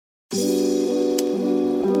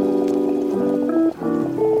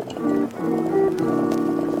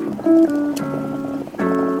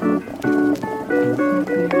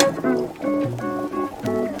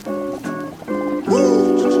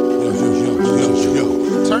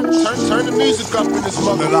hook up in this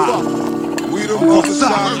motherfucker. We the mother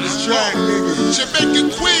side of this track, nigga. Jamaican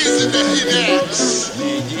Queens in the hit ass.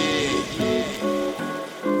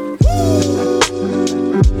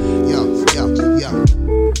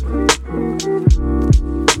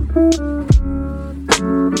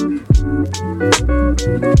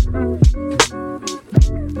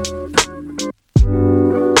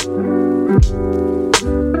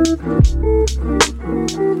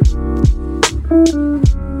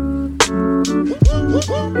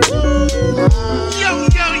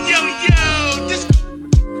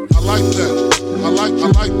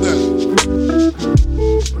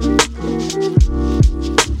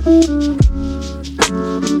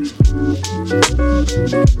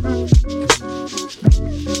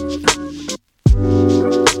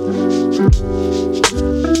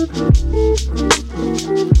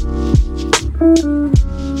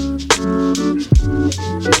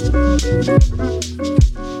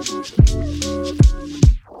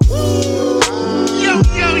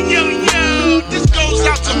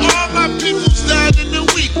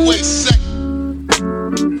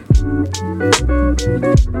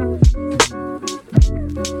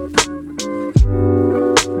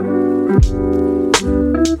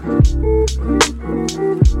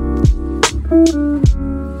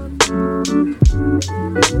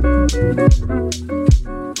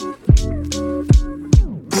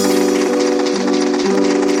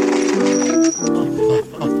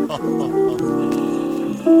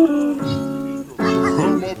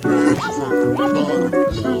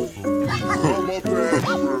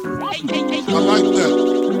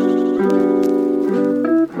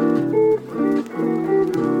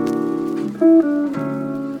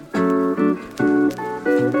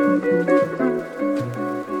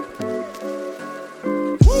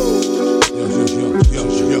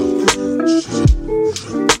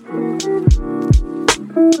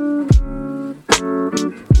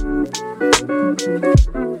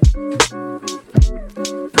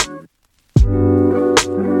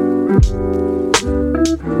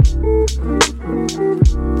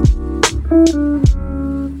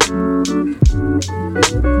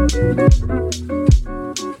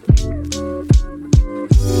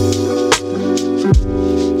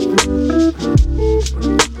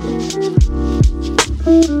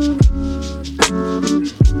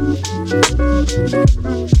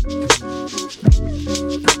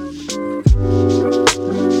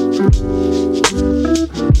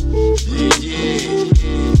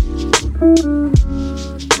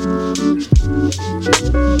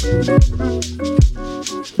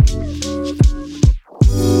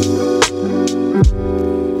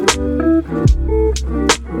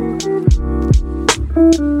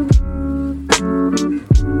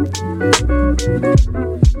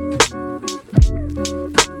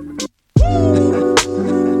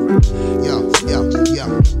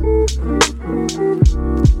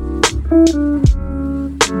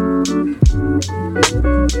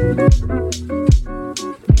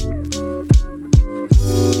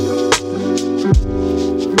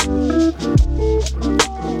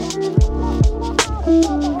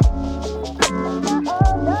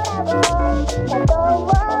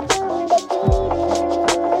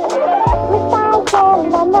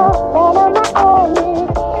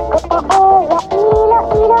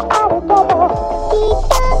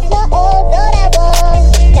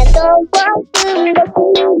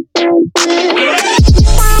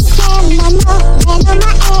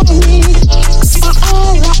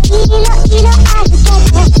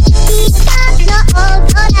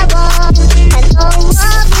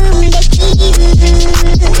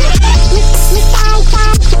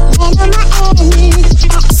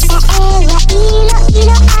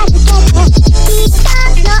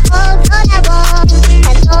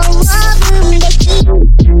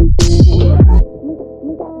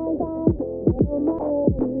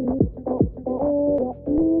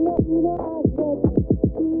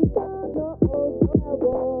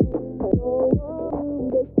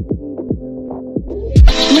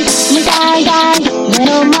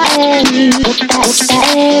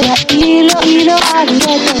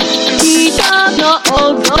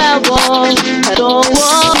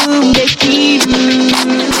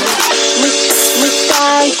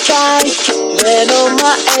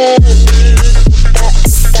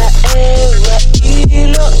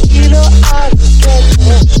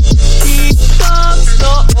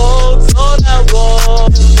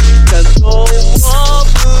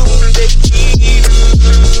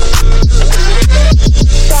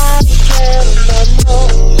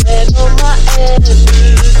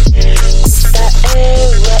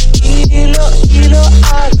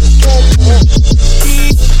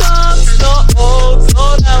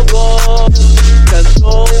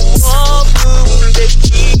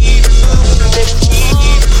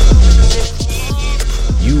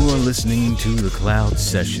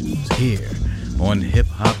 here on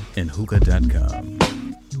hiphopandhookah.com.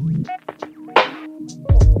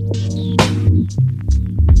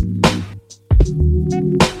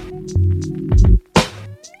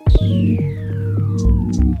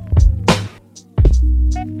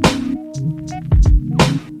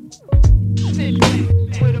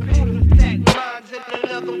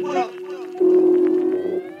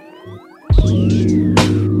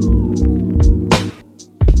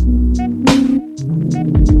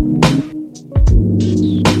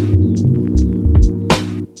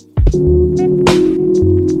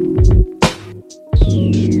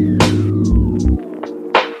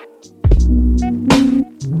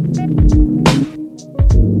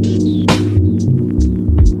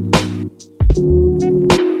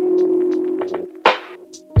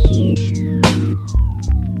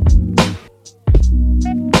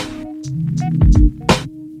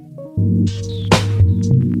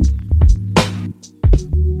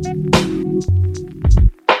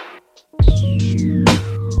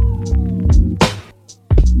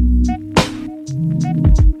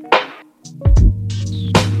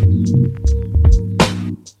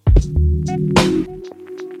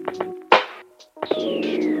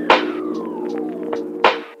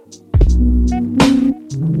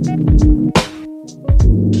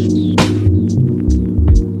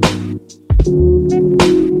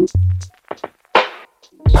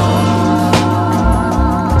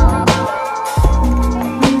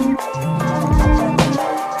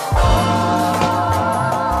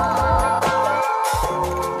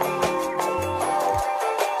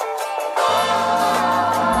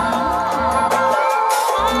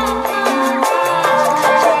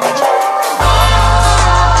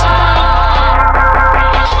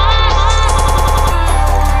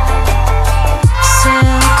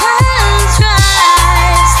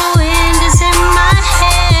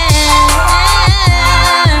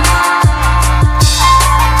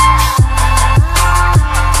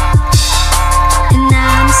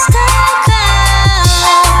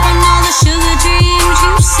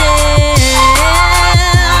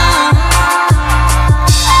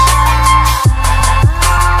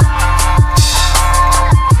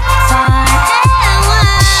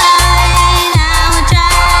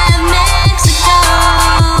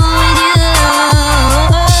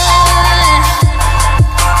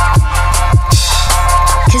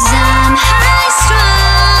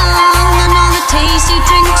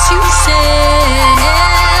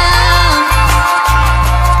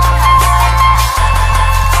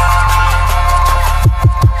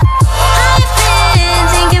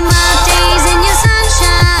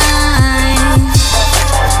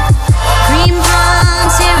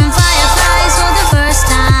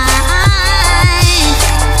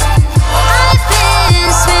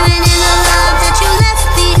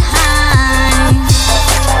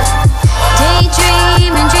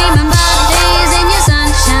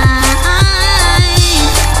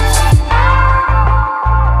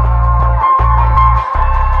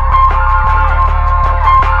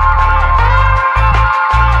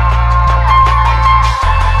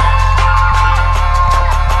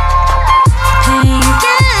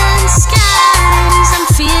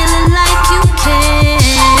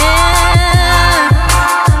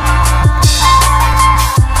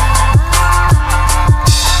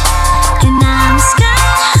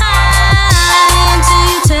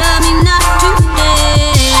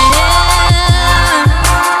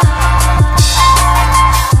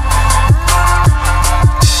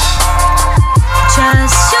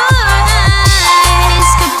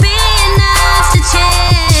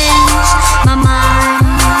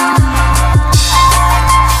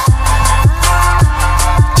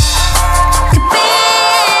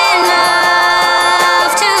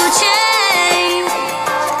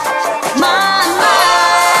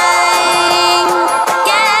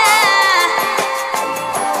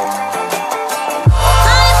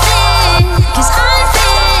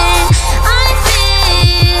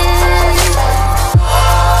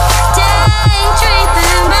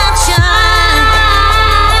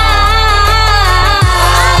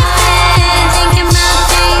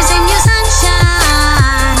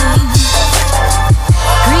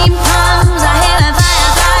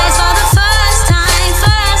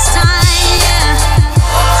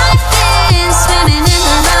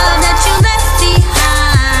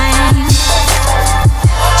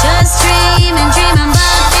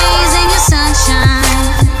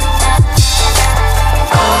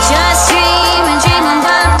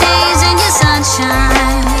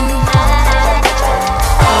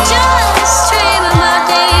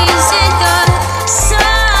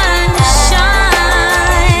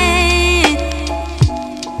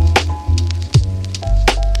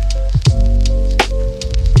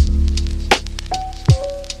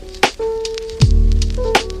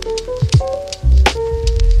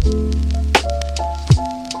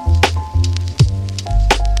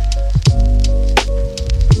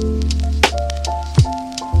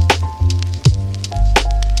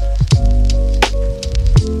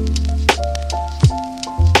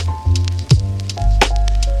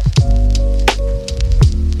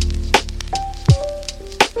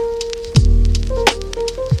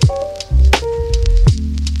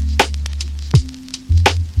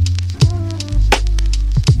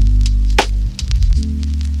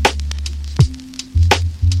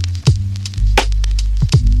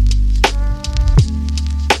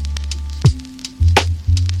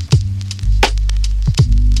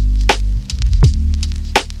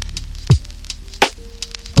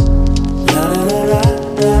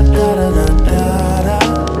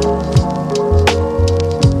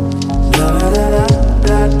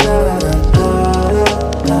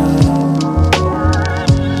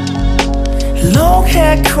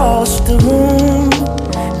 hair across the room.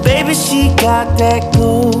 Baby, she got that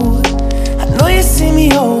glow. I know you see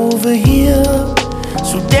me over here,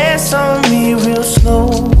 so dance on me real slow.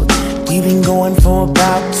 We've been going for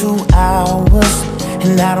about 2 hours,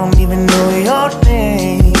 and I don't even know your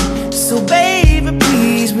name. So baby,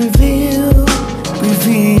 please reveal.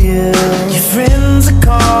 Your friends are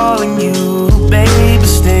calling you, baby,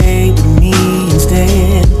 stay with me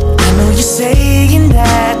instead. I know you're saying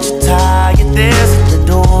that you're tired, there's a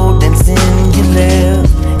little dancing you left.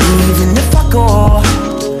 Even if I go,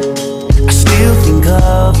 I still think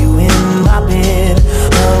of you in my bed.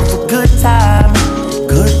 Of a good time,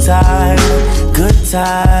 good time, good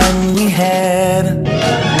time we had.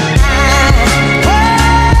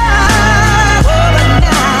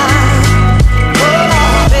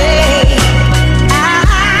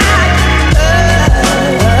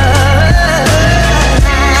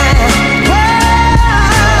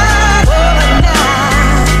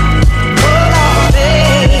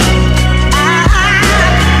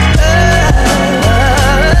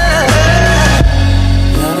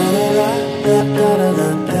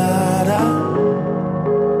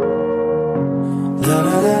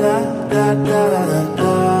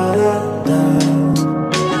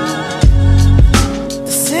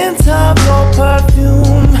 The scent of your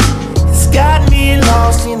perfume has got me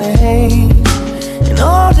lost in a haze, and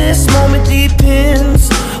all this moment depends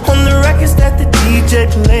on the records that the DJ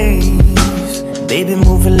plays. Baby,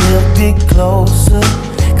 move a little bit closer,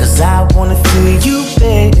 'cause I wanna feel you,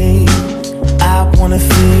 babe. I wanna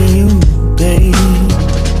feel you, babe.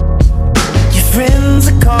 Your friends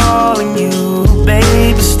are calling you,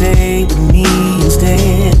 baby, stay with me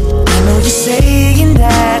instead. I know you're saying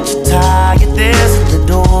that you're tired, there's a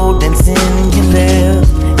little dancing you left.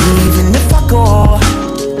 Even if I go,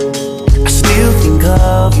 I still think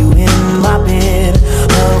of you in my bed.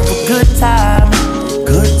 Of a good time,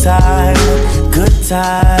 good time, good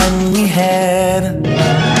time we had.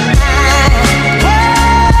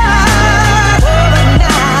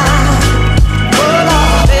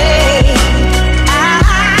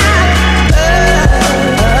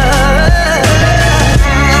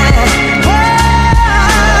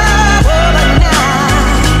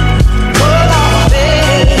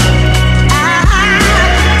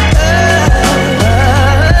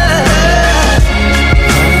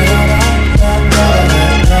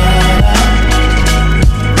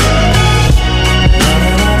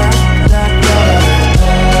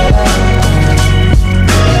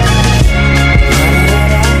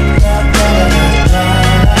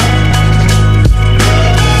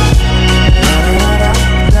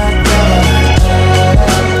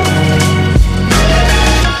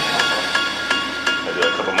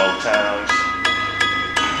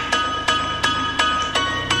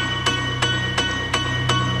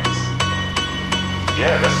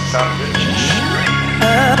 Yeah, that sounds good.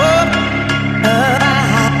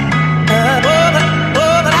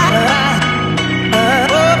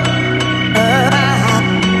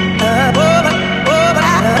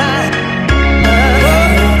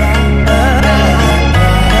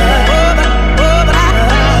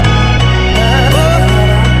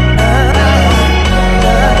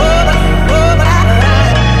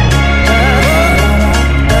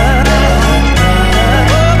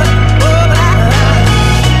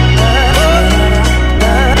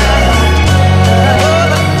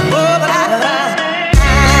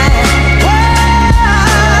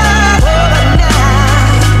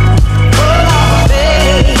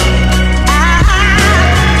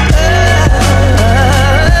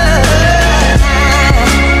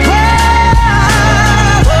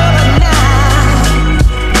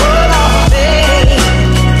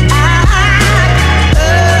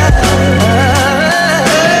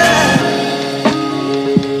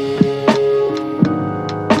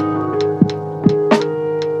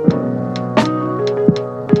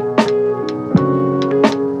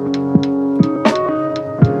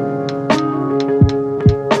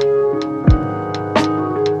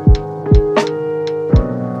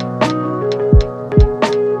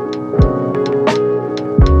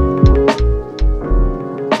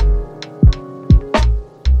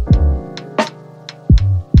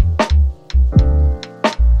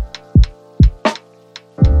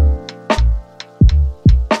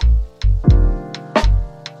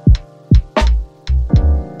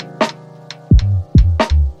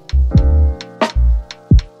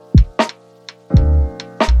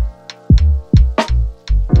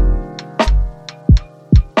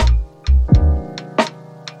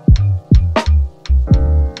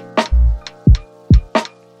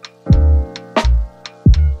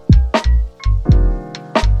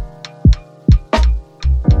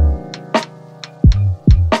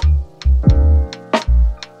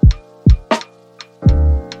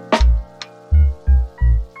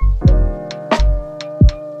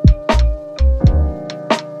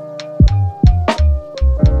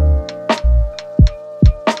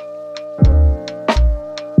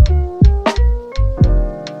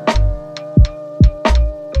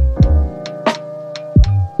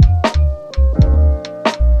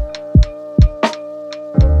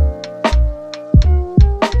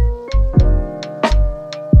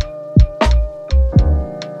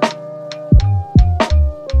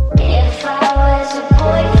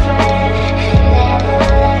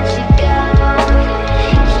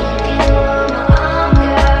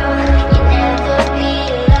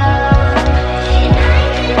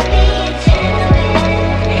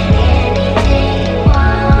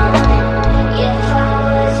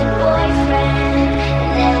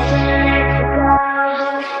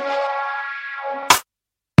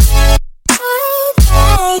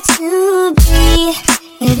 to be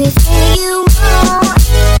everything you want.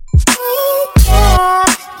 Yeah,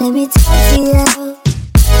 let me talk to you.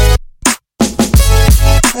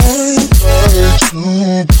 I'd like to be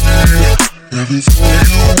everything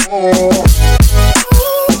you want.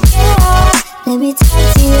 Yeah, let me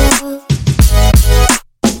talk to you.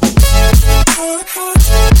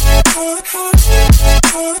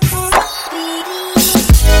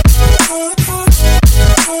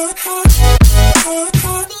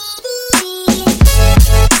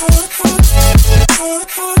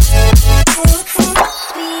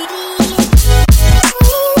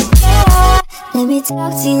 Let me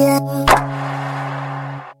talk to you.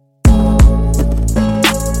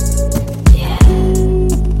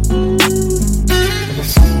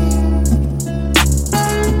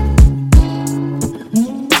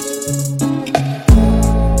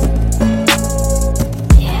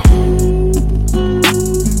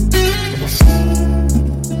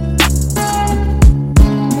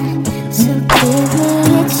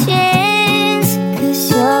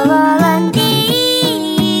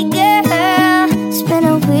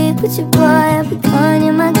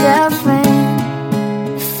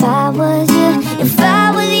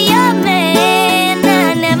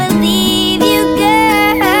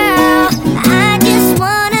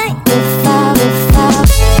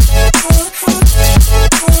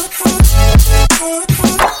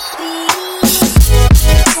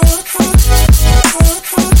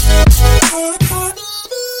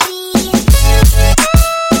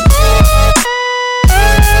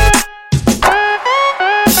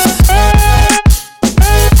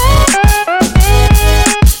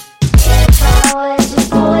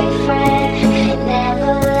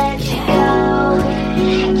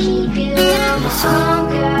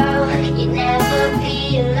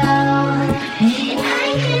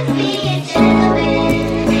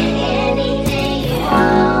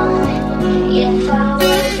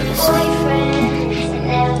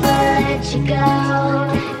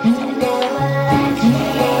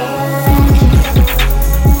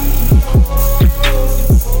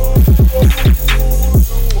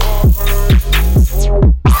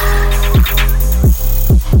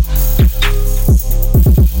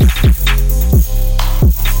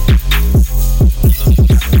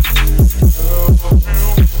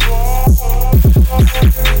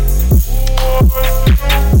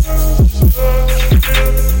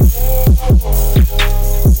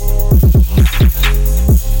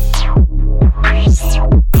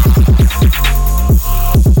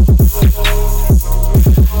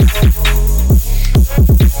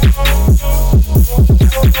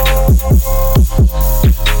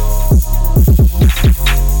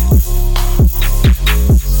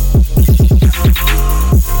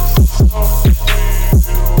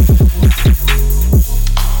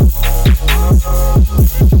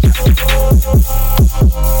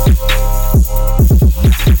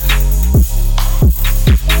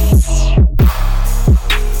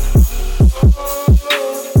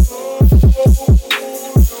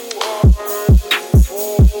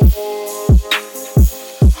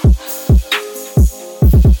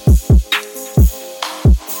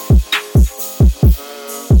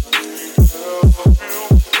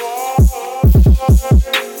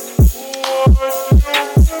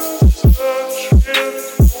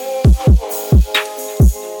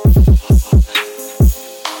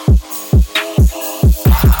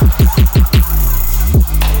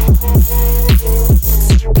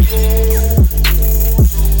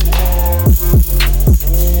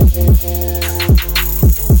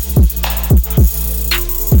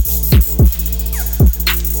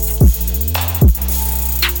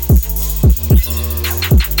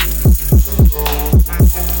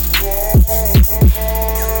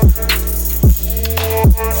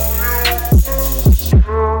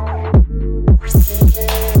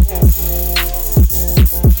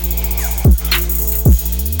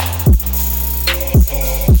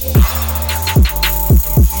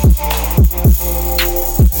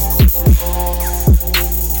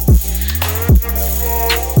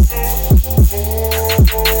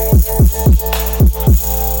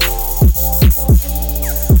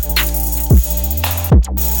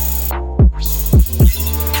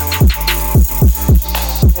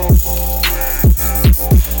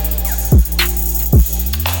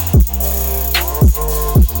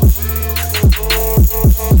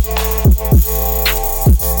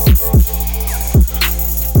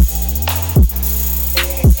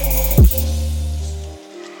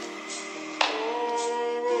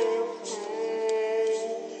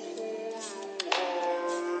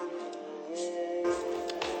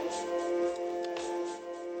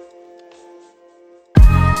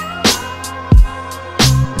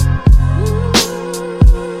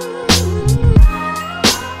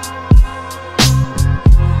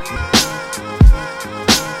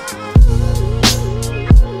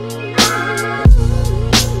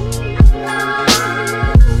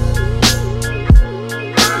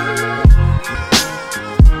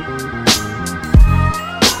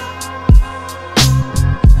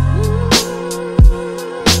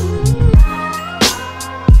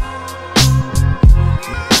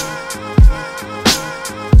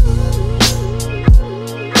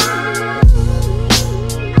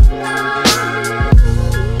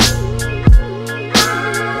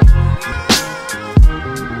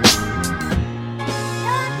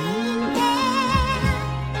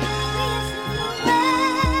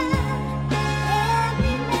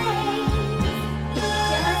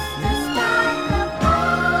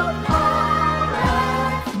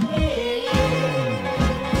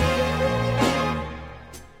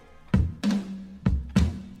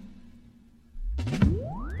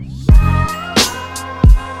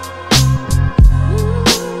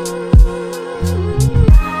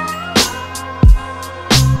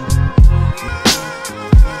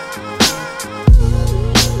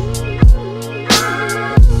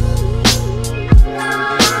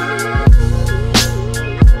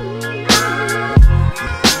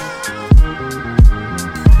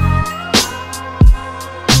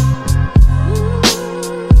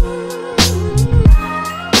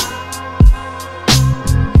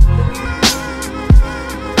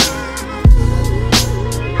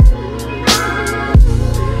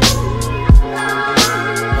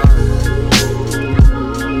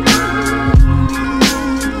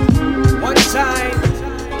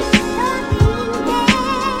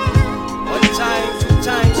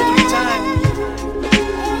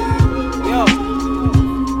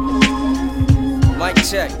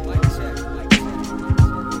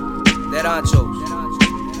 Dead honchos.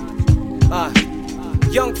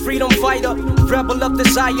 Young freedom fighter, rebel of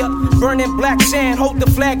desire, burning black sand, hold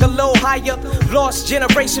the flag a little higher. Lost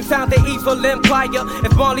generation found the evil empire.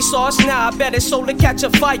 If Marley saw us now, I bet his soul to catch a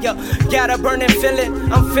fire. Got a burning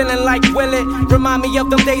feeling, I'm feeling like Willie. Remind me of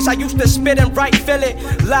them days I used to spit and write Philly.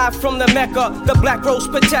 Live from the Mecca, the Black Rose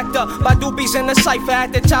Protector. My doobies in the cypher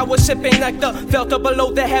at the tower sipping nectar. Felt her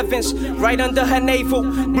below the heavens, right under her navel.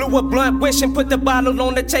 Blew a blunt wish and put the bottle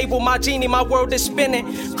on the table. My genie, my world is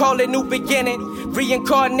spinning. Call it new beginning.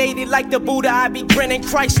 Reincarnated like the Buddha, I be grinning.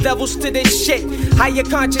 Christ levels to this shit. Higher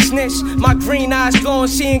consciousness, my green eyes glowing,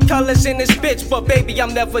 seeing colors in this bitch. But baby,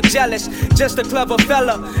 I'm never jealous. Just a clever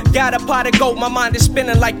fella. Got a pot of gold, my mind is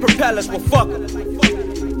spinning like propellers. Well, fuck 'em.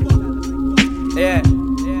 Yeah.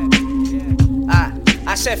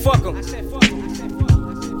 I said fuck 'em.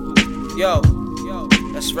 Yo,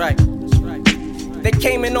 that's right. They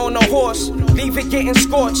came in on a horse, leave it getting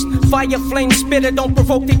scorched. Fire flame spitter, don't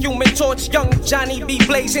provoke the human torch. Young Johnny be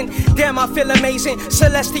blazing, damn I feel amazing.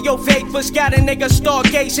 Celestial vapors got a nigga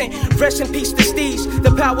stargazing. Rest in peace to Steez,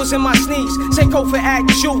 the powers in my sneeze. Say go for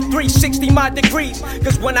act, shoot 360 my degrees.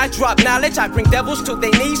 Cause when I drop knowledge, I bring devils to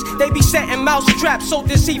their knees. They be setting mouse traps, so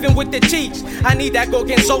deceiving with the cheese. I need that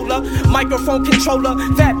Gorgonzola, microphone controller.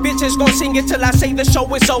 Fat bitches gon' sing it till I say the show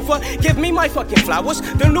is over. Give me my fucking flowers,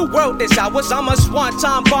 the new world is ours. I'm a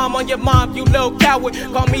one-time bomb on your mom, you little coward.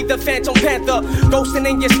 Call me the Phantom Panther, ghosting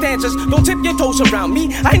in your stanzas. Don't tip your toes around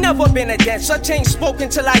me, I never been a dancer. Chain spoken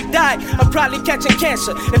till I die, I'm probably catching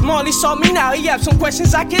cancer. If Marley saw me now, he have some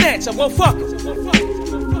questions I can answer. Well, fuck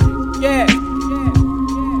him. Yeah.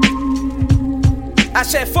 I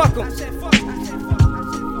said fuck him.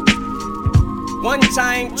 One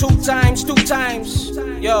time, two times, two times.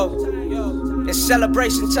 Yo. It's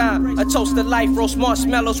celebration time. A toast to life, roast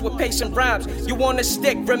marshmallows with patient rhymes. You want a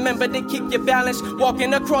stick, remember to keep your balance.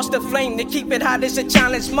 Walking across the flame to keep it hot is a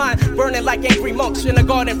challenge. Mine burning like angry monks in a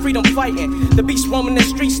garden, freedom fighting. The beast roaming the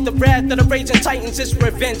streets, the wrath of the raging titans. It's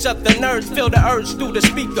revenge of the nerds, feel the urge through the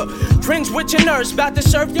speaker. Cringe with your nerves, about to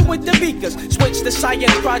serve you with the beakers. Switch the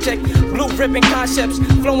science project, blue ribbon concepts.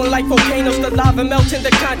 Flowing like volcanoes, the lava melting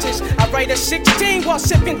the conscience. I write a 16 while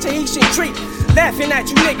sipping Tahitian treat. Laughing at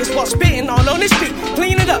you niggas while spitting all on this beat.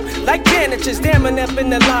 Clean it up like janitors, damming up in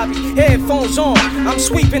the lobby. Headphones on, I'm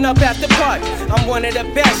sweeping up after party. I'm one of the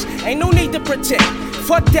best, ain't no need to pretend.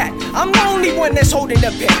 Fuck that, I'm the only one that's holding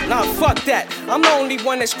the pen. Nah, fuck that, I'm the only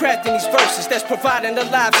one that's crafting these verses. That's providing the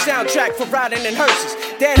live soundtrack for riding in hearses.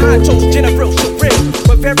 Dead honchos, general, so real,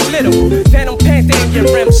 but very little. Phantom Panther in your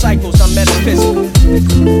REM cycles, I'm metaphysical.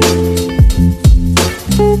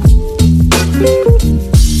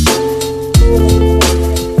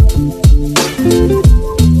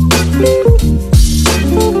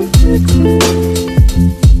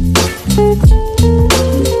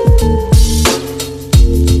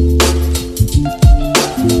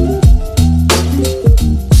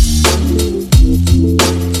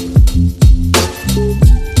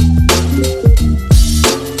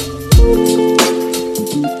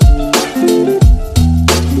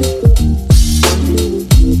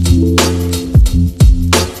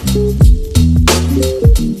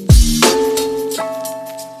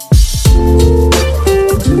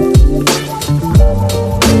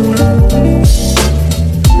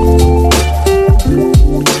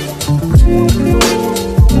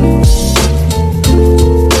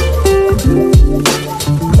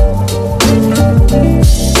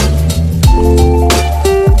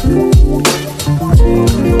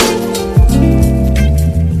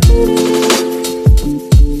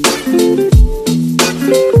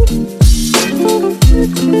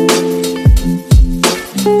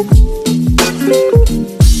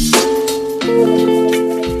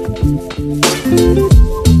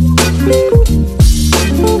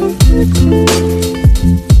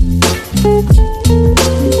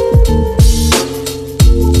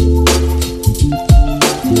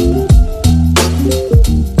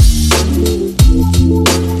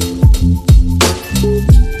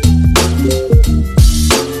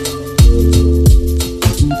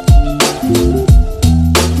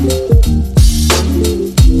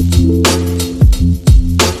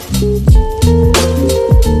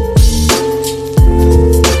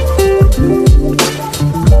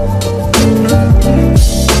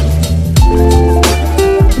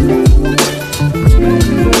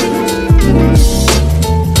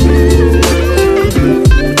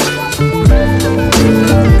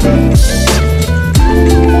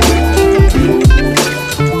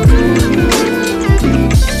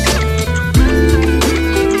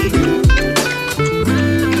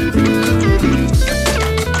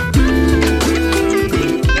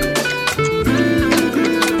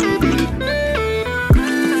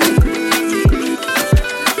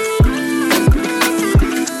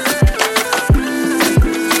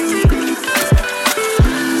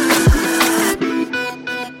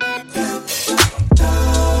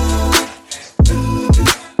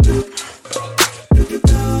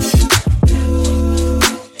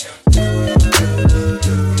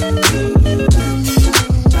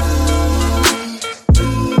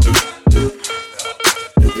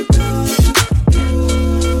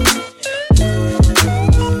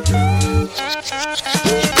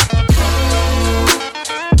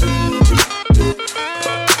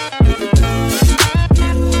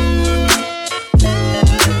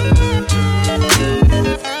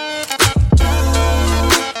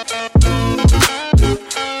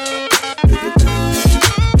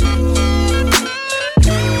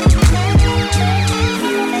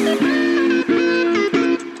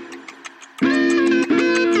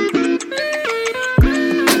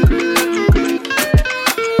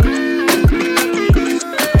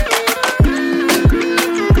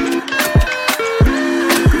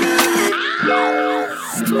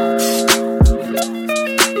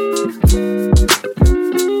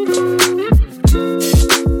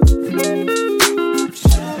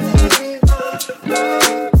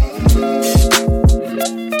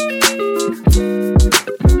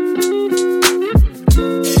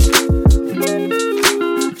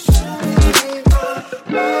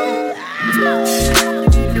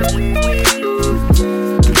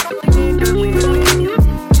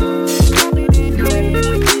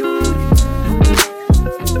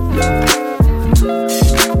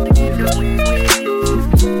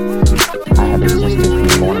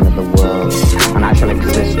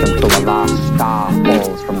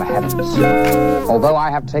 Although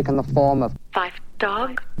I have taken the form of Five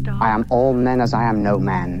Dog, I am all men as I am no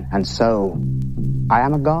man, and so I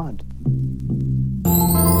am a god.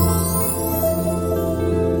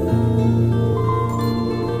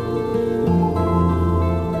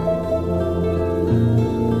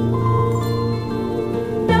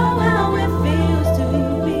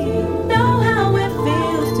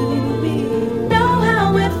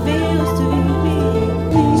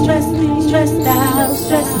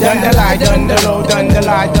 Done the lie, done the low, done the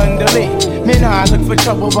lie, done the lee. Me nah look for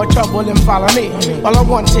trouble, but trouble them follow me. All I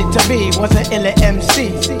wanted to be was an illa MC.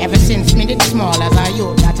 Ever since me did small as I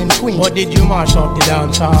youth, that in Queen. What did you march up the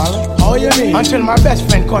dance hall? Oh, you mean? Until my best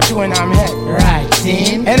friend caught you and I'm head. Right,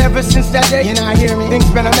 team. And ever since that day, you not hear me? Things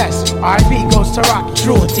been a mess. R.I.P. goes to Rocky.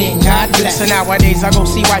 True thing, God bless. So nowadays I go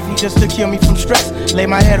see wifey just to cure me from stress. Lay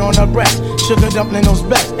my head on her breast, sugar dumpling those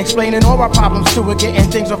best. Explaining all my problems to her, getting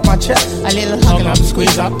things off my chest. A little hug up,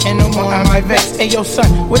 squeeze up, and no more on my vest. Hey yo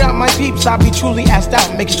son, without my peeps I'll be truly asked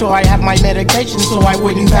out. Making sure I have my medication so I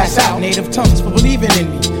wouldn't pass out. Native tongues for believing in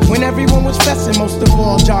me. When everyone was fessing, most of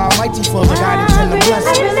all Jah Almighty for the guidance and the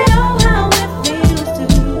blessing. I really know how it feels to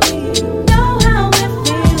be. Know how it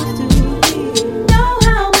feels to be. Know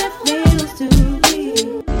how it feels to be.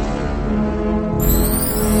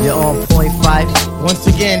 You're on point 5. Once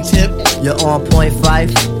again, Tip. You're on point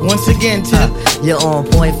 5. Once again, Tip. You're on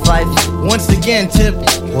point 5. Once again, Tip.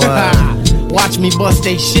 Watch me bust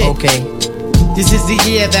they shit. Okay. This is the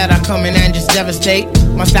year that I come in and just devastate.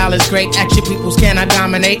 My style is great, action peoples cannot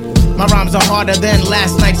dominate. My rhymes are harder than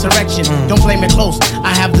last night's erection. Don't play me close,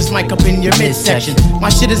 I have this mic up in your midsection. My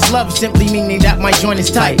shit is love, simply meaning that my joint is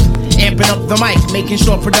tight. Amping up the mic, making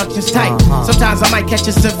sure production's tight. Sometimes I might catch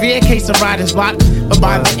a severe case of writer's block, but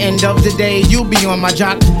by the end of the day, you'll be on my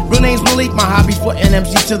jock. Real name's Malik, my hobby putting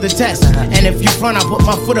MC to the test. And if you front, I'll put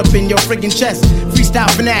my foot up in your friggin' chest. Freestyle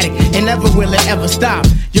fanatic, and never will it ever stop.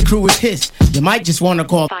 Your crew is his, you might just wanna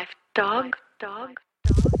call Five Dog, Dog.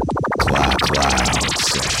 Cloud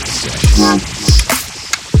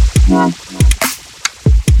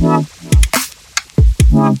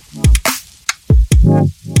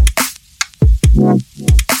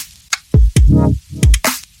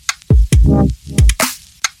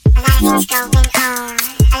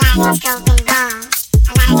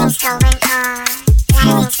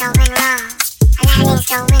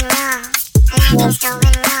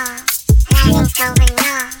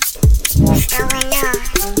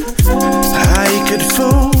I eat good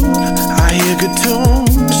food, I hear good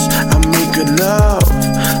tunes, I make good love,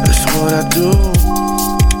 that's what I do.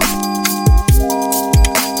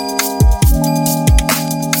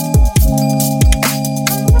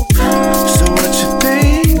 So what you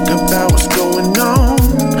think about what's going on?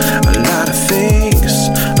 A lot of things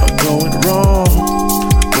are going wrong,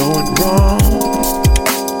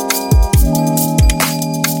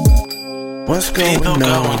 What's going on? People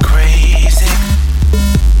going crazy.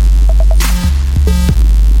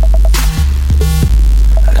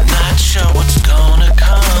 Not sure what's gonna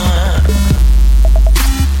come.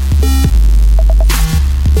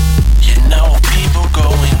 You know, people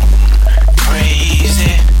going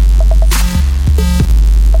crazy.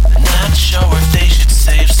 Not sure if they should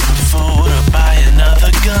save some food or buy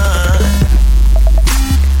another gun.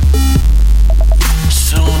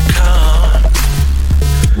 Soon come.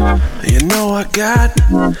 You know I got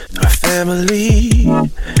a family,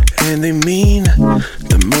 and they mean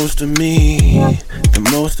the most to me, the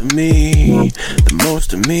most to me, the most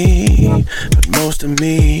to me, but most to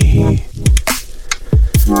me.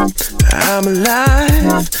 I'm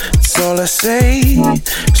alive, that's all I say.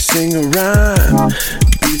 Sing a rhyme,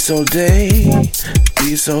 beats all day,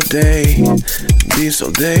 beats all day, beats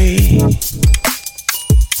all day.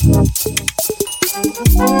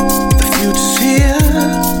 The future's here,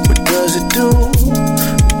 what does it do?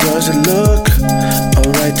 Does it look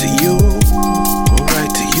alright to you?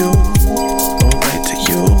 Alright to you? Alright to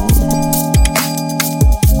you?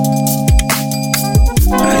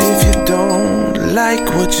 If you don't like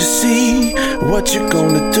what you see, what you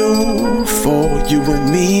gonna do for you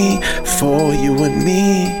and me? For you and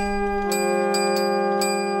me?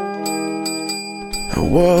 A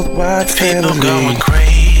worldwide family. People going crazy.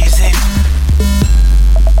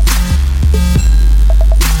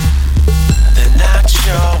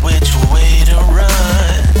 Which way to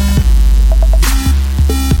run?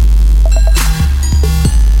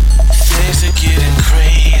 Things are getting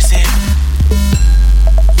crazy.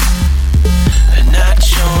 I'm not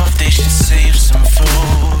sure if they should save some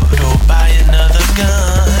food or buy another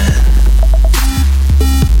gun.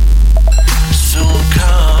 Soon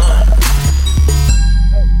come.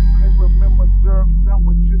 I remember served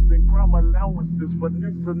sandwiches and crime allowances, but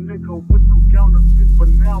next a nigga with some counterfeit.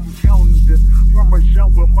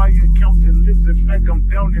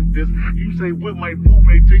 down in this. You say with my boo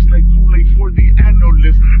may taste like Kool-Aid for the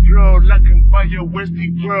analyst. Girl, I can buy your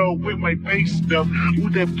Westie girl with my base stuff. Ooh,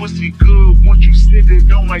 that pussy good once you sit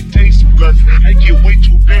it on my taste buds. I get way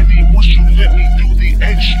too bendy once you let me do the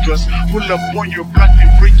extras. Pull up on your block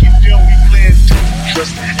and break it down, we playing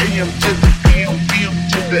Tetris. AM to the PM, PM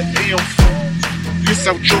to the AM phone. Piss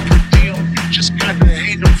out your per diem, you just gotta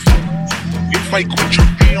hate them phone. If I quit your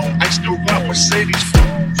DM, I still rock Mercedes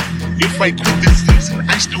phone. If I quit this season,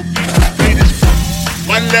 I still be the greatest phone.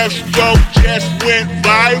 My left stroke just went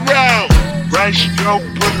viral. Right stroke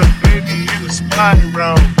put a baby in the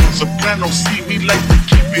spiral. Soprano see me like to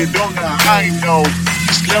keep it on the high note.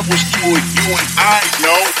 These levels to it, you and I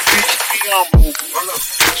know. Bitch, be humble.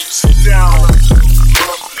 Sit down.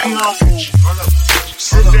 Be humble.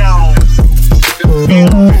 Sit down. Be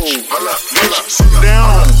humble. Bitch, sit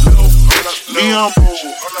down. Be humble.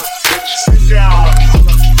 Sit down.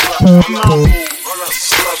 Be humble.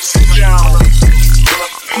 Sit down.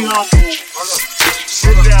 Be humble.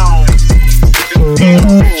 Sit down. Be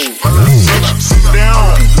humble. Sit down.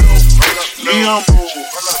 Be humble.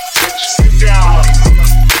 Sit down.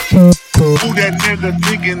 Who that nigga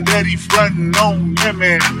thinking that he frontin' on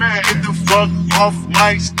women? Get the fuck off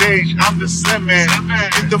my stage, I'm the Simmons.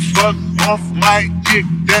 Get the fuck off my dick,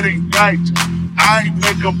 that ain't right. I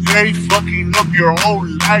make a play fucking up your whole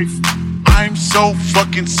life. I'm so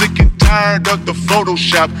fucking sick and tired of the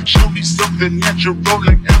Photoshop. Show me something natural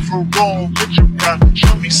like Afro on picture rock.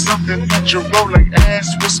 Show me something natural like ass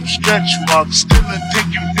with some stretch marks. Still and take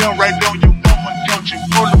you down right on your mama couch and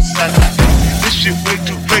polo side. This shit way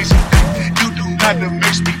too crazy. You do not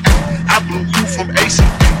amaze me. I blew you from AC.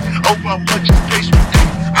 Oh, how much you face me.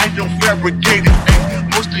 I don't fabricate it.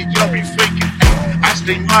 Most of y'all be faking. I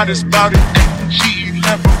stay modest about it. She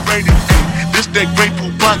elaborated. This that grateful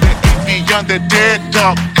bond that ain't beyond the dead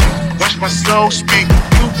dog. Watch my soul speak.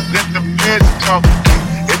 You let the meds talk.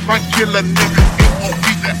 If I kill a nigga, it won't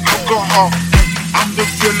be the alcohol. I'm the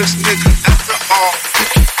realest nigga after all.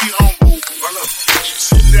 Bitch, be humble.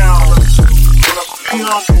 Sit down. Be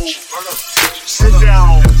humble. Sit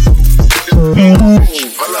down. Be humble.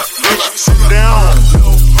 Bitch, sit down.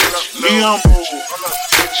 Be humble.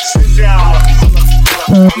 Sit down. Be humble.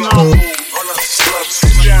 Sit down.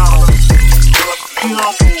 Be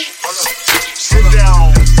humble. Sit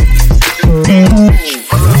down. Be humble.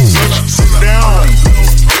 Sit down.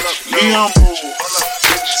 Be humble.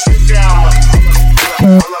 Sit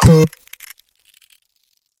down.